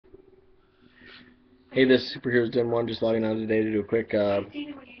Hey, this is SuperHeroesDen1, just logging on today to do a quick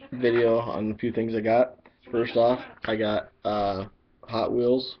video on a few things I got. First off, I got Hot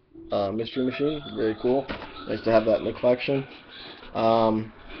Wheels Mystery Machine, very cool. Nice to have that in the collection.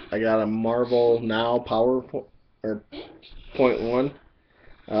 I got a Marvel Now Power or Point One.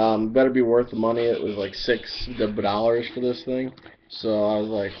 Better be worth the money. It was like $6 for this thing, so I was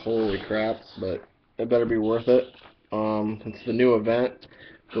like, holy crap! But it better be worth it. It's the new event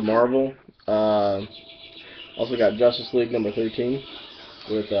for Marvel. Also got Justice League number 13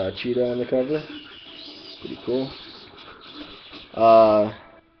 with Cheetah on the cover. Pretty cool.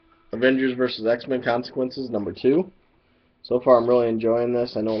 Avengers vs. X-Men Consequences number 2. So far I'm really enjoying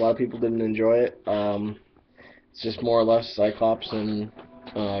this. I know a lot of people didn't enjoy it. It's just more or less Cyclops in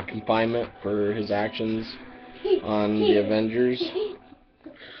confinement for his actions on the Avengers.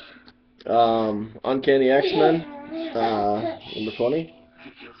 Uncanny X-Men number 20.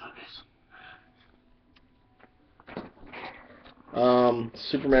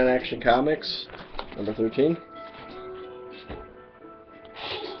 Superman Action Comics number 13.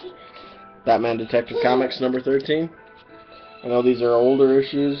 Batman Detective Comics number 13. I know these are older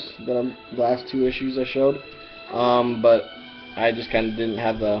issues than the last 2 issues I showed, but I just kind of didn't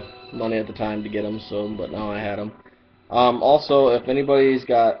have the money at the time to get them, but now I had them. Also, if anybody's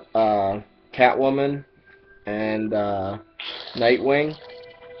got Catwoman and Nightwing,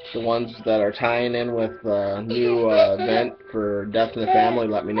 the ones that are tying in with the new event for Death in the Family,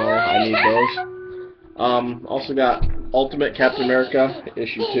 let me know. I need those. Also got Ultimate Captain America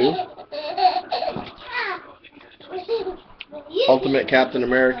issue 2. Ultimate Captain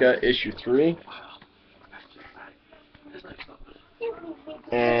America issue 3.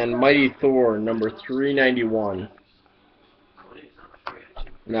 And Mighty Thor number 391.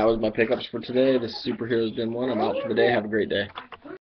 And that was my pickups for today. This is SuperHeroesDen1. I'm out for the day. Have a great day.